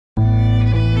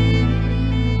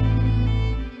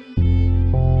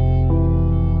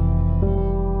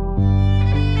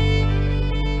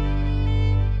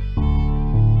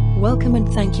Welcome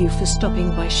and thank you for stopping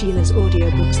by Sheila's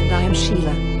Audiobooks, and I am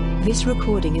Sheila. This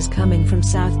recording is coming from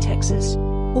South Texas.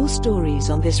 All stories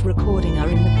on this recording are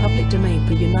in the public domain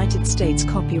per United States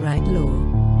copyright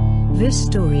law. This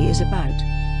story is about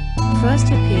first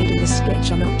appeared in the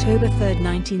sketch on October 3,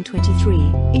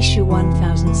 1923, issue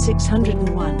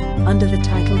 1601, under the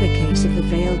title The Case of the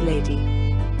Veiled Lady.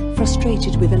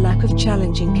 Frustrated with a lack of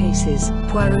challenging cases,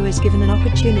 Poirot is given an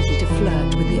opportunity to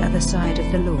flirt with the other side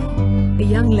of the law. A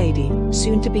young lady,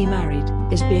 soon to be married,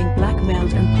 is being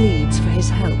blackmailed and pleads for his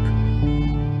help.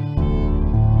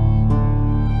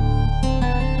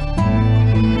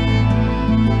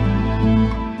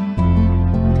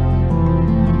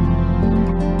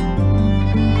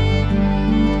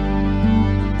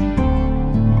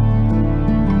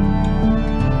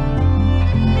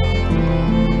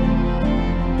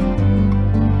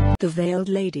 The Veiled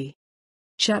Lady.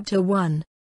 Chapter 1.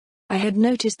 I had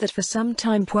noticed that for some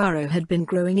time Poirot had been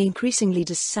growing increasingly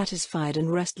dissatisfied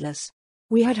and restless.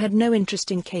 We had had no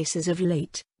interesting cases of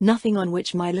late, nothing on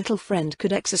which my little friend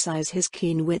could exercise his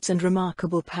keen wits and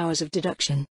remarkable powers of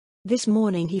deduction. This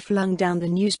morning he flung down the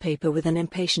newspaper with an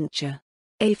impatient "ch,"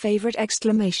 a favorite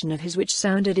exclamation of his which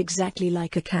sounded exactly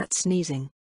like a cat sneezing.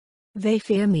 "They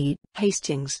fear me,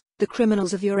 Hastings, the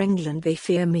criminals of your England, they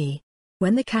fear me.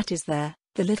 When the cat is there,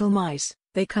 the little mice,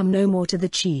 they come no more to the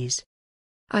cheese."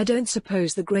 "I don't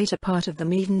suppose the greater part of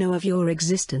them even know of your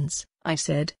existence," I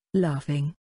said,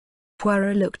 laughing.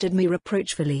 Poirot looked at me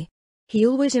reproachfully. He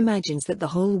always imagines that the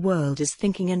whole world is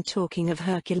thinking and talking of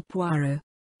Hercule Poirot.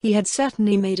 He had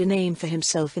certainly made a name for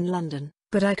himself in London,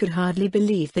 but I could hardly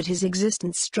believe that his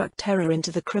existence struck terror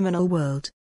into the criminal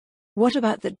world. "What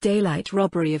about that daylight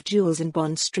robbery of jewels in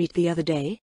Bond Street the other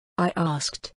day?" I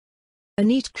asked. "A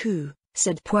neat coup,"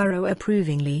 said Poirot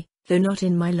approvingly, "though not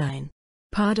in my line.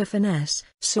 Pas de finesse,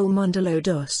 sur mon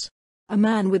dos. A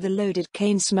man with a loaded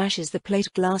cane smashes the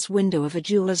plate-glass window of a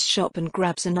jeweller's shop and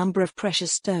grabs a number of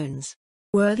precious stones.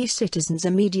 Worthy citizens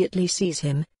immediately seize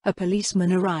him, a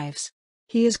policeman arrives.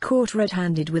 He is caught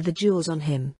red-handed with the jewels on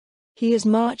him. He is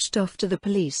marched off to the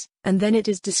police, and then it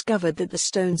is discovered that the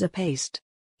stones are paste.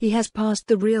 He has passed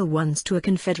the real ones to a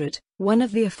confederate, one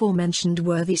of the aforementioned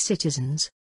worthy citizens.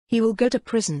 He will go to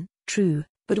prison, true,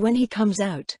 but when he comes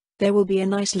out, there will be a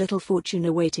nice little fortune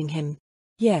awaiting him.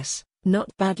 Yes,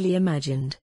 not badly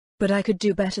imagined. But I could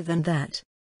do better than that.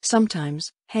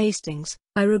 Sometimes, Hastings,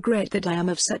 I regret that I am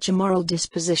of such a moral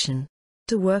disposition.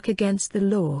 To work against the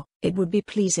law, it would be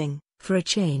pleasing, for a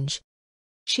change."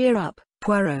 "Cheer up,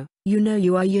 Poirot, you know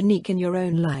you are unique in your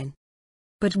own line."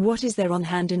 "But what is there on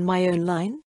hand in my own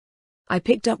line?" I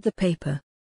picked up the paper.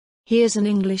 "Here's an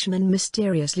Englishman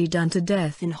mysteriously done to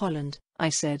death in Holland," I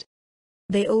said.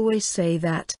 "They always say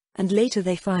that, and later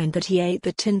they find that he ate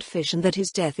the tinned fish and that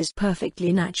his death is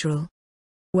perfectly natural."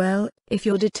 "Well, if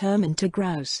you're determined to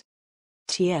grouse."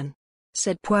 "Tien,"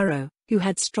 said Poirot, who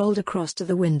had strolled across to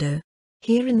the window.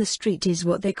 "Here in the street is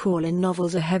what they call in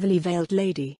novels a heavily veiled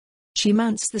lady. She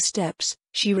mounts the steps,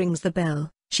 she rings the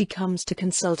bell, she comes to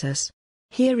consult us.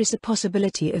 Here is a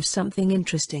possibility of something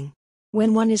interesting.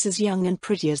 When one is as young and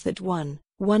pretty as that one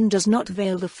does not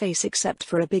veil the face except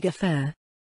for a big affair."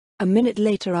 A minute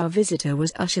later our visitor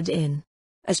was ushered in.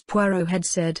 As Poirot had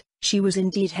said, she was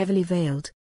indeed heavily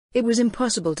veiled. It was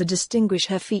impossible to distinguish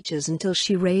her features until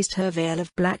she raised her veil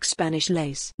of black Spanish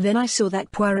lace. Then I saw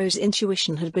that Poirot's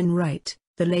intuition had been right.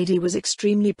 The lady was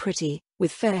extremely pretty,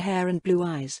 with fair hair and blue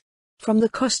eyes. From the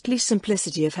costly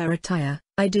simplicity of her attire,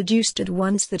 I deduced at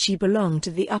once that she belonged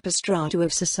to the upper strata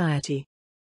of society.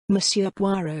 "Monsieur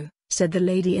Poirot," said the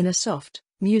lady in a soft,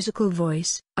 musical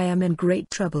voice, "I am in great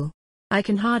trouble. I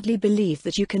can hardly believe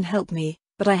that you can help me,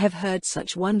 but I have heard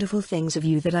such wonderful things of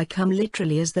you that I come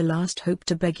literally as the last hope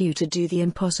to beg you to do the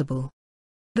impossible."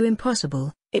 "The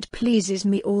impossible, it pleases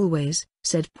me always,"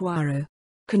 said Poirot.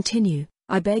 "Continue,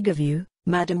 I beg of you,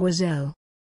 mademoiselle."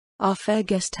 Our fair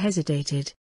guest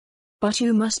hesitated. "But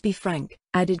you must be frank,"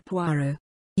 added Poirot.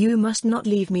 "You must not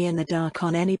leave me in the dark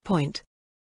on any point."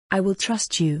 "I will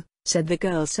trust you," said the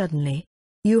girl suddenly.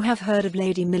 "You have heard of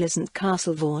Lady Millicent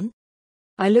Castlethorne?"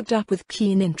 I looked up with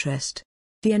keen interest.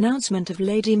 The announcement of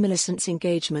Lady Millicent's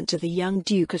engagement to the young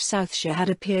Duke of Southshire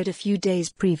had appeared a few days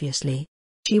previously.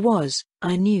 She was,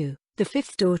 I knew, the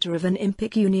fifth daughter of an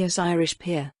impecunious Irish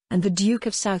peer, and the Duke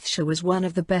of Southshire was one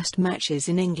of the best matches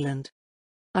in England.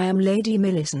 "I am Lady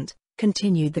Millicent,"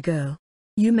 continued the girl.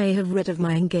 "You may have read of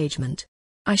my engagement.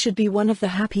 I should be one of the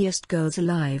happiest girls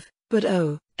alive, but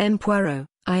oh, M. Poirot,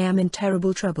 I am in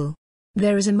terrible trouble.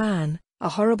 There is a man, a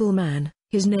horrible man.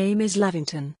 His name is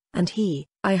Lavington, and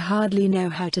I hardly know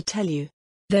how to tell you.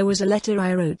 There was a letter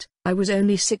I wrote, I was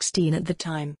only 16 at the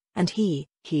time, and he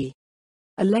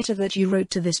A letter that you wrote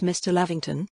to this Mr.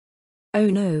 Lavington? Oh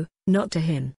no, not to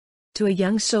him. To a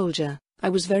young soldier. I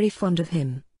was very fond of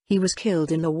him. He was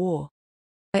killed in the war.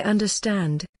 I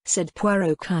understand, said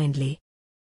Poirot kindly.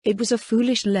 It was a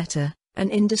foolish letter, an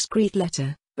indiscreet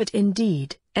letter, but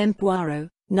indeed, M. Poirot,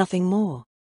 nothing more.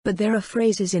 But there are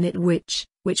phrases in it which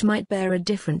might bear a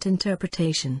different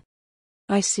interpretation.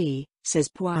 I see, says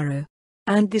Poirot.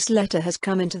 And this letter has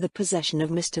come into the possession of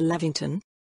Mr. Lavington?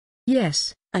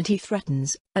 Yes, and he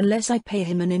threatens, unless I pay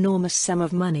him an enormous sum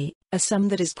of money, a sum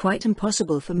that is quite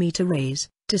impossible for me to raise,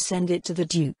 to send it to the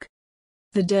Duke.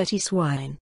 The dirty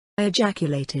swine! I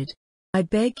ejaculated. I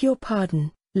beg your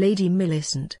pardon, Lady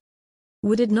Millicent.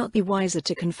 Would it not be wiser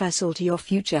to confess all to your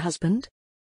future husband?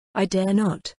 I dare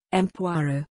not, M.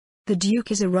 Poirot. The Duke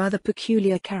is a rather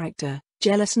peculiar character,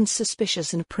 jealous and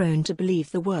suspicious and prone to believe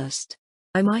the worst.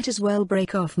 I might as well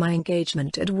break off my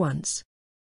engagement at once.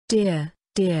 Dear,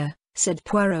 dear, said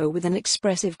Poirot with an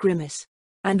expressive grimace.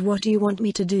 And what do you want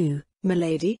me to do,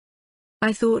 milady?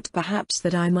 I thought perhaps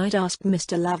that I might ask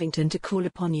Mr. Lavington to call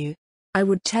upon you. I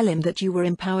would tell him that you were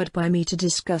empowered by me to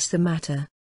discuss the matter.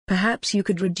 Perhaps you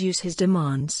could reduce his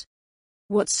demands.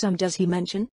 What sum does he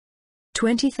mention?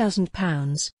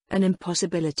 £20,000, an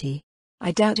impossibility.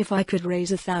 I doubt if I could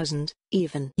raise 1,000,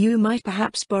 even. You might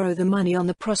perhaps borrow the money on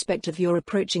the prospect of your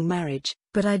approaching marriage,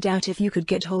 but I doubt if you could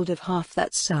get hold of half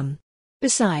that sum.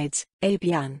 Besides,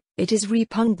 bien, it is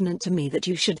repugnant to me that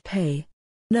you should pay.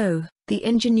 No, the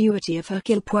ingenuity of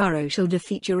Hercule Poirot shall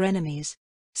defeat your enemies.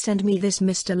 Send me this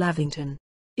Mr. Lavington.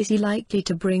 Is he likely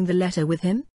to bring the letter with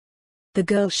him? The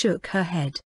girl shook her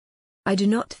head. I do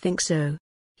not think so.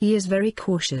 He is very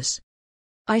cautious.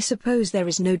 I suppose there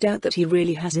is no doubt that he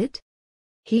really has it?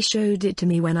 He showed it to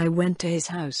me when I went to his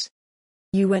house.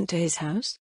 You went to his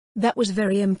house? That was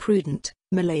very imprudent,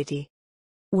 milady.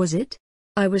 Was it?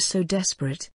 I was so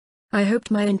desperate. I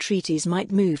hoped my entreaties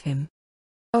might move him.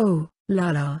 Oh,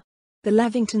 la. The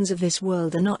Lavingtons of this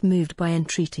world are not moved by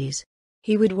entreaties.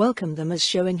 He would welcome them as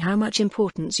showing how much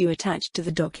importance you attach to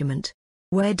the document.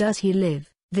 Where does he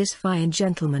live, this fine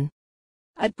gentleman?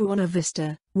 At Buona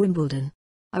Vista, Wimbledon.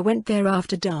 I went there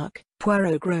after dark,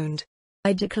 Poirot groaned.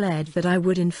 I declared that I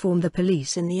would inform the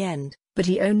police in the end, but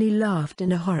he only laughed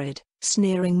in a horrid,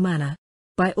 sneering manner.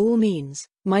 By all means,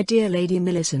 my dear Lady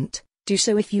Millicent, do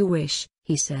so if you wish,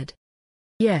 he said.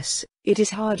 Yes, it is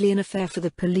hardly an affair for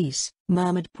the police,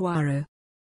 murmured Poirot.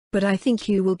 But I think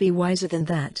you will be wiser than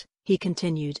that, he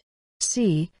continued.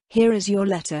 See, here is your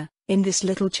letter, in this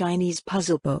little Chinese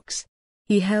puzzle box.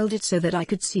 He held it so that I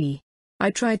could see.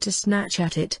 I tried to snatch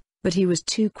at it, but he was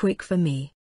too quick for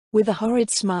me. With a horrid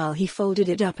smile he folded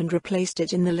it up and replaced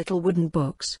it in the little wooden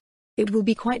box. It will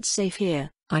be quite safe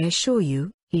here, I assure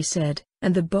you, he said,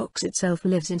 and the box itself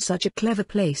lives in such a clever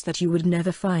place that you would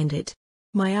never find it.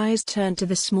 My eyes turned to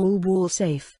the small wall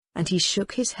safe, and he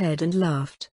shook his head and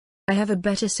laughed. I have a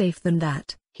better safe than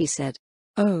that, he said.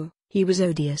 Oh, he was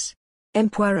odious. M.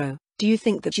 Poirot, do you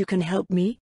think that you can help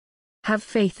me? Have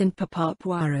faith in Papa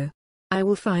Poirot. I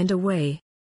will find a way.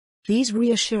 These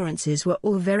reassurances were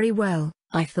all very well,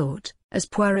 I thought, as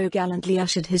Poirot gallantly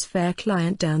ushered his fair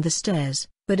client down the stairs,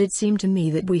 but it seemed to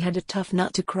me that we had a tough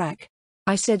nut to crack.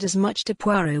 I said as much to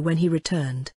Poirot when he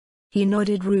returned. He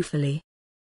nodded ruefully.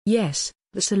 Yes,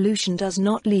 the solution does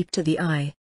not leap to the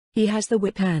eye. He has the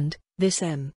whip hand, this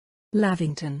M.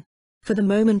 Lavington. For the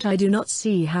moment I do not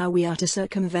see how we are to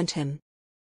circumvent him.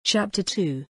 Chapter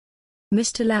 2.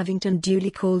 Mr. Lavington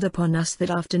duly called upon us that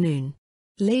afternoon.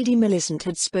 Lady Millicent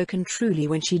had spoken truly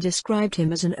when she described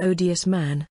him as an odious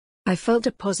man. I felt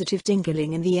a positive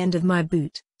tingling in the end of my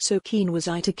boot, so keen was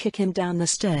I to kick him down the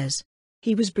stairs.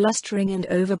 He was blustering and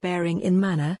overbearing in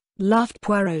manner, laughed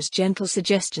Poirot's gentle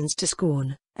suggestions to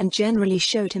scorn, and generally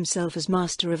showed himself as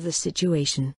master of the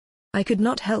situation. I could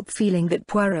not help feeling that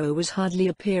Poirot was hardly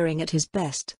appearing at his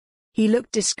best. He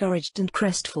looked discouraged and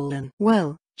crestfallen.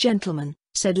 Well, gentlemen,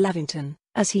 said Lavington,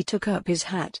 as he took up his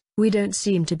hat, we don't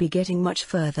seem to be getting much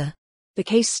further. The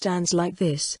case stands like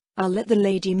this, I'll let the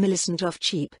Lady Millicent off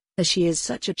cheap, as she is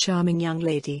such a charming young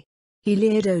lady. He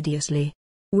leered odiously.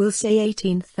 We'll say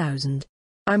 18,000.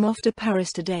 I'm off to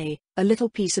Paris today, a little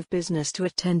piece of business to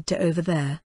attend to over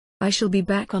there. I shall be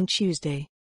back on Tuesday.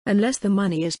 Unless the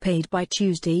money is paid by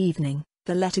Tuesday evening,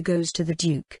 the letter goes to the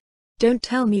Duke. Don't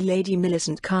tell me Lady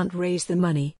Millicent can't raise the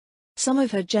money. Some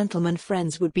of her gentleman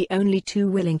friends would be only too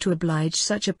willing to oblige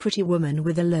such a pretty woman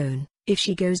with a loan, if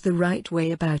she goes the right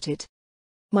way about it.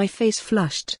 My face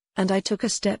flushed, and I took a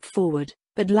step forward,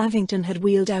 but Lavington had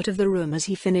wheeled out of the room as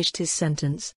he finished his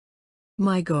sentence.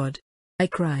 My God! I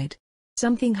cried.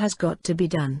 Something has got to be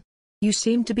done. You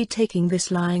seem to be taking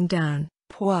this lying down,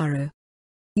 Poirot.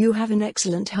 You have an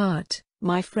excellent heart,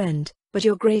 my friend, but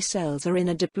your grey cells are in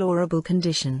a deplorable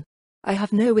condition. I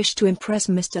have no wish to impress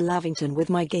Mr. Lavington with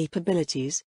my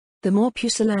capabilities. The more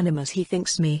pusillanimous he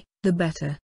thinks me, the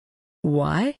better."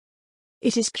 "Why?"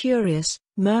 "It is curious,"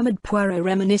 murmured Poirot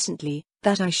reminiscently,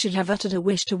 "that I should have uttered a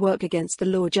wish to work against the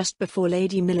law just before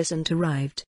Lady Millicent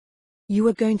arrived." "You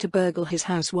are going to burgle his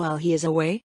house while he is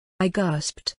away?" I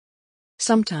gasped.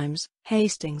 "Sometimes,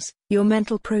 Hastings, your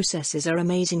mental processes are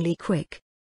amazingly quick."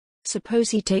 "Suppose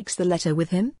he takes the letter with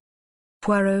him?"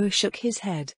 Poirot shook his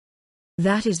head.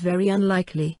 "That is very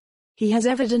unlikely. He has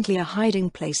evidently a hiding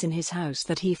place in his house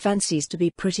that he fancies to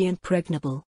be pretty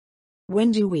impregnable."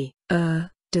 "When do we,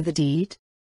 do the deed?"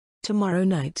 "Tomorrow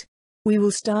night. We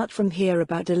will start from here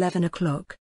about 11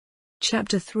 o'clock.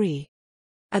 Chapter 3.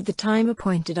 At the time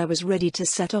appointed I was ready to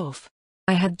set off.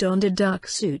 I had donned a dark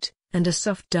suit, and a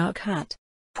soft dark hat.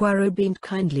 Poirot beamed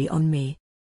kindly on me.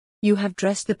 "You have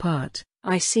dressed the part,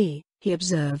 I see," he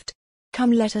observed.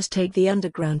 "Come, let us take the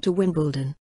Underground to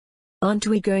Wimbledon." "Aren't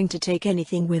we going to take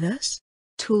anything with us?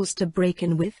 Tools to break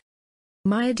in with?"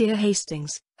 "My dear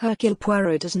Hastings, Hercule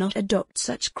Poirot does not adopt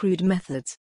such crude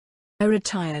methods." I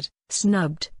retired,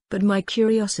 snubbed, but my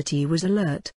curiosity was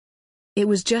alert. It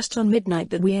was just on midnight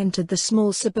that we entered the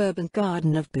small suburban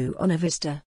garden of Buona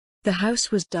Vista. The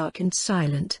house was dark and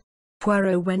silent.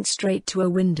 Poirot went straight to a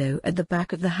window at the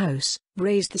back of the house,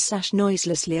 raised the sash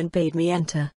noiselessly and bade me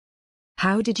enter.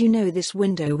 "How did you know this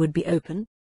window would be open?"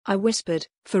 I whispered,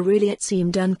 for really it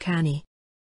seemed uncanny.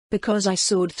 "Because I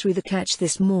sawed through the catch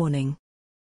this morning."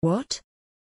 "What?"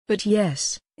 "But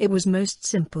yes, it was most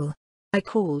simple. I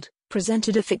called,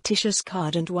 presented a fictitious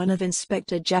card and one of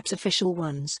Inspector Japp's official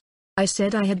ones. I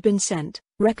said I had been sent,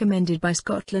 recommended by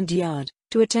Scotland Yard,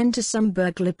 to attend to some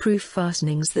burglar-proof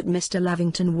fastenings that Mr.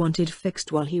 Lavington wanted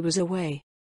fixed while he was away.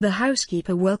 The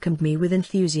housekeeper welcomed me with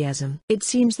enthusiasm. "It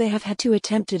seems they have had 2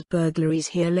 attempted burglaries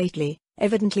here lately.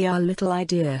 Evidently our little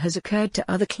idea has occurred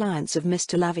to other clients of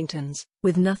Mr. Lavington's,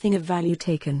 with nothing of value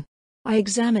taken." I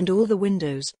examined all the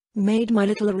windows, made my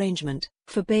little arrangement,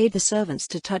 forbade the servants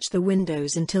to touch the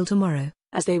windows until tomorrow,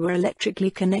 as they were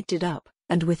electrically connected up,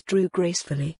 and withdrew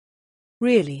gracefully.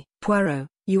 "Really, Poirot,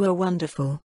 you are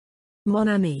wonderful." "Mon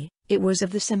ami, it was of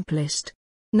the simplest.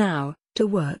 Now, to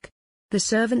work. The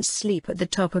servants sleep at the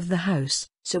top of the house,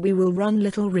 so we will run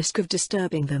little risk of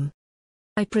disturbing them.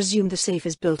 I presume the safe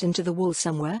is built into the wall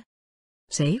somewhere?"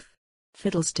 "Safe?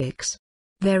 Fiddlesticks.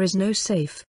 There is no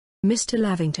safe. Mr.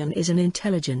 Lavington is an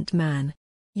intelligent man.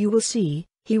 You will see,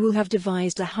 he will have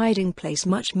devised a hiding place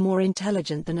much more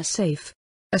intelligent than a safe.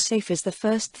 A safe is the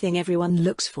first thing everyone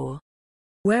looks for."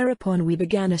 Whereupon we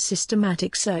began a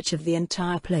systematic search of the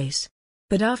entire place.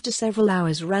 But after several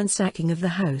hours' ransacking of the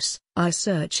house, our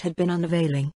search had been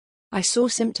unavailing. I saw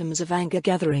symptoms of anger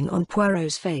gathering on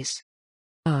Poirot's face.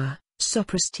 "Ah,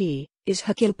 sapristi, is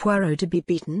Hercule Poirot to be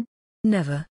beaten?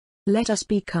 Never. Let us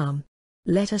be calm.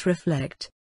 Let us reflect.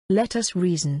 Let us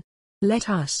reason. Let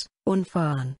us,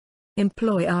 enfant,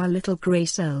 employ our little grey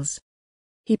cells."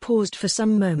 He paused for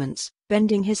some moments,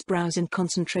 bending his brows in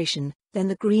concentration, then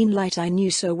the green light I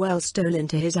knew so well stole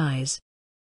into his eyes.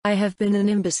 "I have been an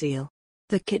imbecile.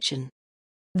 The kitchen."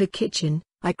 "The kitchen,"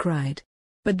 I cried.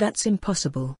 "But that's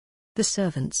impossible. The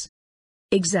servants."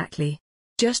 "Exactly.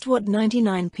 Just what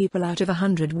 99 people out of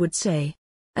 100 would say.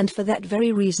 And for that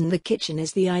very reason the kitchen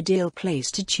is the ideal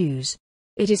place to choose.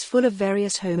 It is full of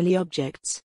various homely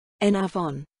objects. En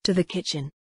avant, to the kitchen."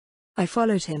 I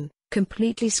followed him,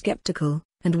 completely skeptical,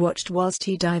 and watched whilst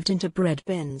he dived into bread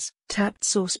bins, tapped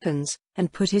saucepans,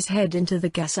 and put his head into the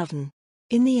gas oven.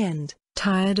 In the end,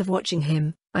 tired of watching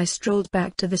him, I strolled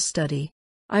back to the study.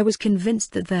 I was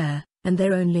convinced that there, and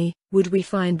there only, would we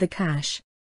find the cash.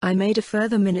 I made a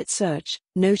further minute search,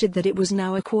 noted that it was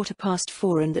now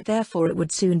 4:15 and that therefore it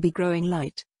would soon be growing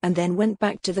light, and then went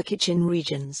back to the kitchen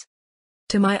regions.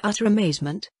 To my utter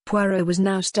amazement, Poirot was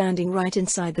now standing right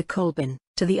inside the coal bin,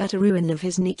 to the utter ruin of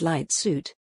his neat light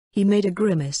suit. He made a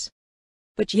grimace.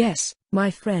 "But yes, my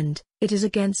friend, it is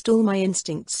against all my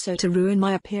instincts so to ruin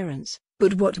my appearance,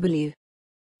 but what will you?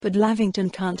 But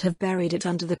Lavington can't have buried it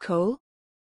under the coal?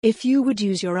 If you would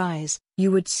use your eyes,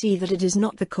 you would see that it is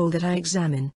not the coal that I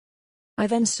examine." I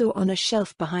then saw on a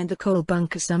shelf behind the coal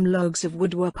bunker some logs of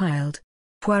wood were piled.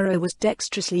 Poirot was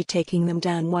dexterously taking them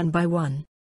down one by one.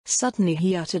 Suddenly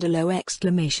he uttered a low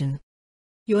exclamation.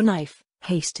 "Your knife,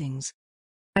 Hastings."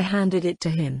 I handed it to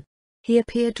him. He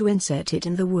appeared to insert it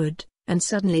in the wood, and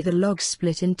suddenly the logs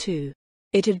split in two.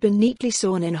 It had been neatly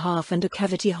sawn in half and a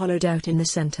cavity hollowed out in the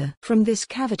center. From this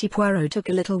cavity Poirot took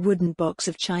a little wooden box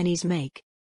of Chinese make.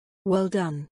 "Well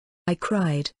done," I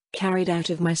cried, carried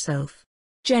out of myself.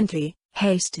 "Gently,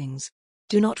 Hastings.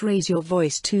 Do not raise your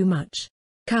voice too much.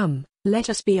 Come,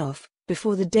 let us be off,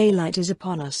 before the daylight is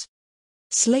upon us."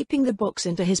 Slipping the box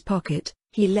into his pocket,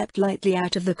 he leapt lightly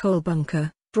out of the coal bunker,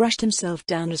 brushed himself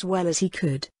down as well as he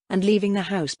could, and leaving the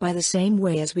house by the same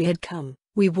way as we had come,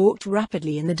 we walked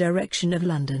rapidly in the direction of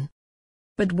London.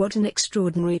 "But what an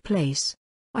extraordinary place,"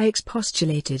 I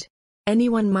expostulated.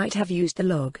 "Anyone might have used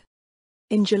the log."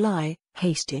 "In July,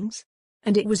 Hastings?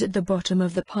 And it was at the bottom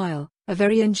of the pile, a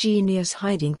very ingenious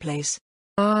hiding place.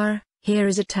 Here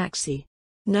is a taxi.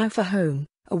 Now for home,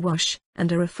 a wash,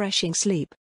 and a refreshing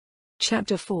sleep."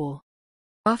 Chapter 4.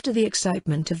 After the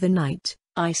excitement of the night,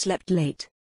 I slept late.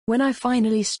 When I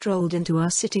finally strolled into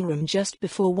our sitting room just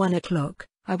before 1 o'clock,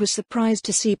 I was surprised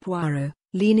to see Poirot,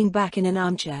 leaning back in an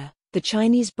armchair, the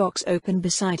Chinese box open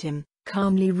beside him,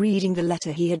 calmly reading the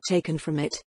letter he had taken from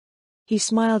it. He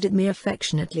smiled at me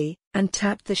affectionately, and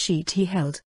tapped the sheet he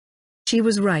held. She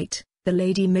was right, the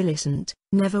Lady Millicent.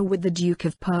 Never would the Duke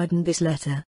have pardoned this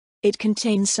letter. It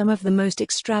contains some of the most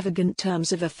extravagant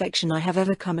terms of affection I have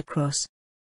ever come across.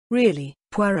 "Really,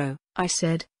 Poirot," I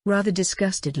said, rather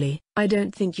disgustedly, "I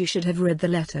don't think you should have read the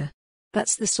letter.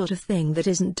 That's the sort of thing that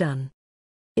isn't done."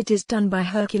 "It is done by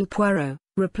Hercule Poirot,"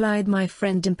 replied my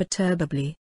friend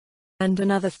imperturbably. "And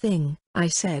another thing," I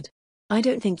said. "I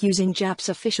don't think using Jap's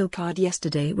official card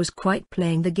yesterday was quite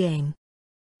playing the game."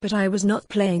 "But I was not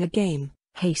playing a game,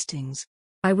 Hastings.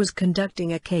 I was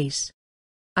conducting a case."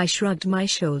 I shrugged my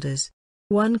shoulders.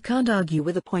 One can't argue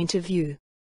with a point of view.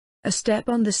 "A step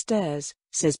on the stairs,"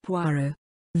 says Poirot.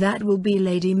 "That will be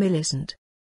Lady Millicent."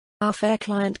 Our fair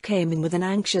client came in with an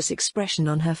anxious expression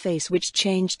on her face which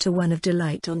changed to one of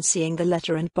delight on seeing the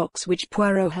letter and box which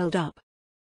Poirot held up.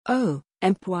 "Oh,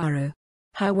 M. Poirot.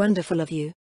 How wonderful of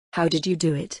you. How did you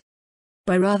do it?"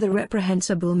 "By rather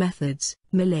reprehensible methods,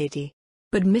 milady.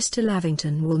 But Mr.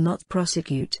 Lavington will not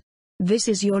prosecute. This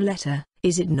is your letter,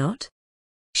 is it not?"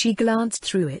 She glanced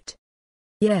through it.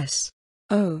 "Yes."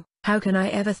 "Oh, how can I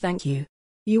ever thank you?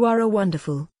 You are a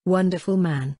wonderful, wonderful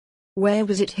man. Where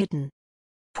was it hidden?"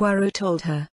 Poirot told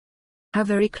her. "How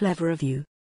very clever of you."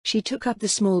 She took up the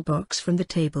small box from the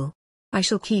table. "I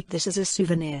shall keep this as a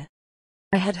souvenir."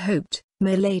 "I had hoped,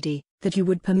 my lady, that you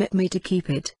would permit me to keep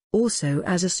it, also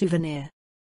as a souvenir."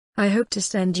 "I hope to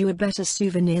send you a better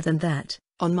souvenir than that,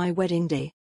 on my wedding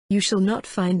day. You shall not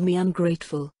find me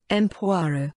ungrateful, M.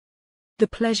 Poirot. The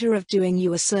pleasure of doing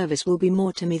you a service will be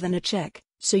more to me than a check,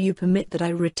 so you permit that I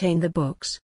retain the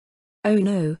box." "Oh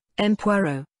no, M.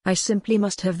 Poirot, I simply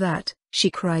must have that,"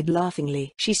 she cried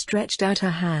laughingly. She stretched out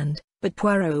her hand, but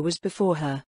Poirot was before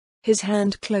her. His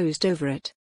hand closed over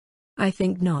it. "I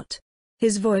think not."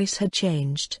 His voice had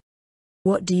changed.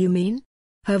 "What do you mean?"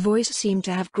 Her voice seemed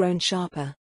to have grown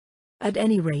sharper. "At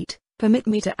any rate, permit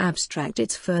me to abstract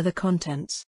its further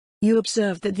contents. You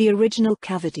observe that the original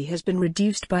cavity has been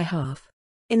reduced by half.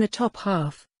 In the top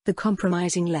half, the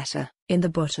compromising letter; in the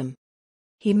bottom."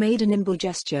 He made a nimble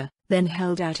gesture, then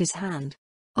held out his hand.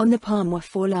 On the palm were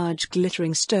 4 large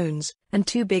glittering stones, and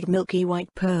 2 big milky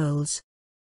white pearls.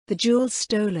 "The jewels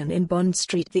stolen in Bond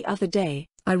Street the other day,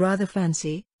 I rather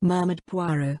fancy," murmured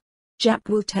Poirot. "Jap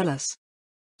will tell us."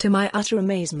 To my utter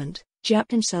amazement,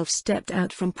 Jap himself stepped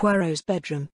out from Poirot's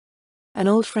bedroom. "An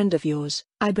old friend of yours,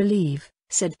 I believe,"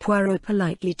 said Poirot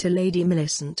politely to Lady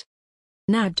Millicent.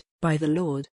 "Nabbed, by the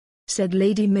Lord," said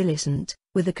Lady Millicent,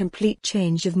 with a complete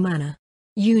change of manner.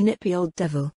 "You nippy old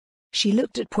devil." She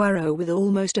looked at Poirot with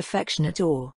almost affectionate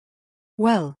awe.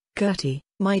 "Well, Gertie,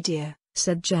 my dear,"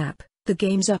 said Jap, "the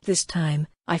game's up this time,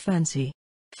 I fancy.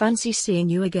 Fancy seeing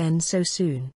you again so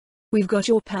soon. We've got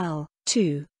your pal,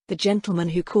 too, the gentleman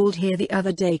who called here the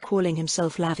other day calling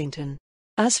himself Lavington.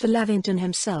 As for Lavington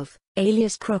himself,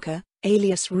 alias Crocker,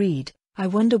 alias Reed, I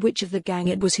wonder which of the gang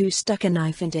it was who stuck a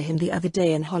knife into him the other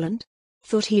day in Holland?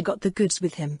 Thought he got the goods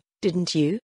with him, didn't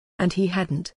you? And he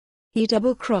hadn't. He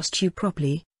double-crossed you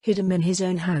properly, hid 'em in his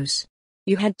own house.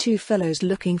 You had 2 fellows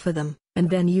looking for them, and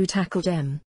then you tackled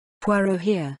M. Poirot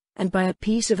here, and by a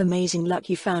piece of amazing luck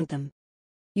you found them.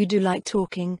 You do like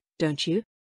talking, don't you?"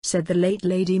 said the late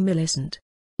Lady Millicent.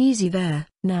 "Easy there,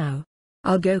 now.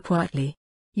 I'll go quietly.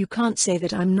 You can't say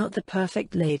that I'm not the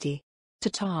perfect lady.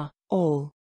 Ta-ta,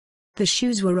 all." "The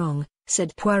shoes were wrong,"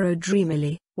 said Poirot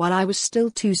dreamily, while I was still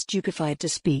too stupefied to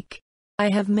speak.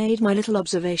 "I have made my little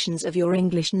observations of your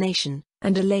English nation,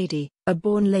 and a lady, a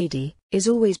born lady, is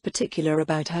always particular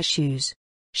about her shoes.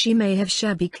 She may have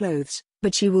shabby clothes,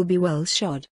 but she will be well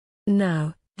shod.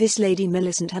 Now, this Lady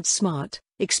Millicent had smart,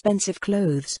 expensive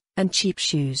clothes, and cheap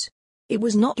shoes. It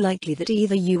was not likely that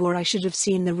either you or I should have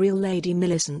seen the real Lady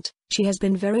Millicent. She has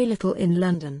been very little in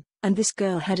London, and this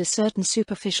girl had a certain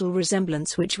superficial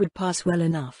resemblance which would pass well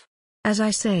enough. As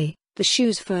I say, the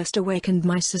shoes first awakened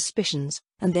my suspicions,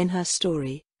 and then her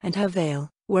story, and her veil,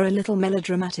 were a little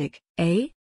melodramatic, eh?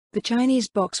 The Chinese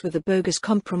box with the bogus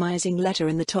compromising letter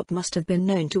in the top must have been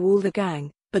known to all the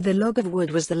gang, but the log of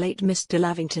wood was the late Mr.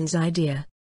 Lavington's idea.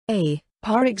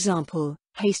 Par example,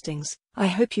 Hastings, I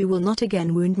hope you will not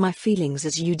again wound my feelings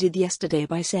as you did yesterday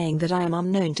by saying that I am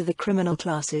unknown to the criminal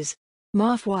classes.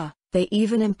 Ma foi, they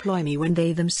even employ me when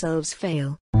they themselves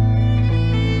fail.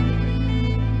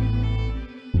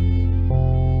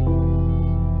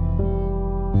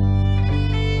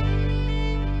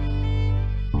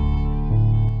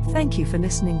 Thank you for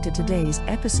listening to today's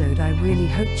episode. I really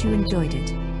hoped you enjoyed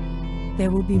it. There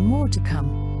will be more to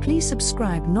come. Please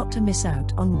subscribe not to miss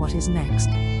out on what is next.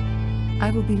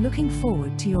 I will be looking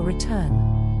forward to your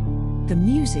return. The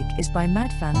music is by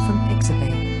Madfan from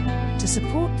Pixabay. To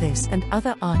support this and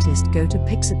other artists, go to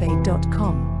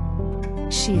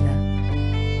pixabay.com. Sheila.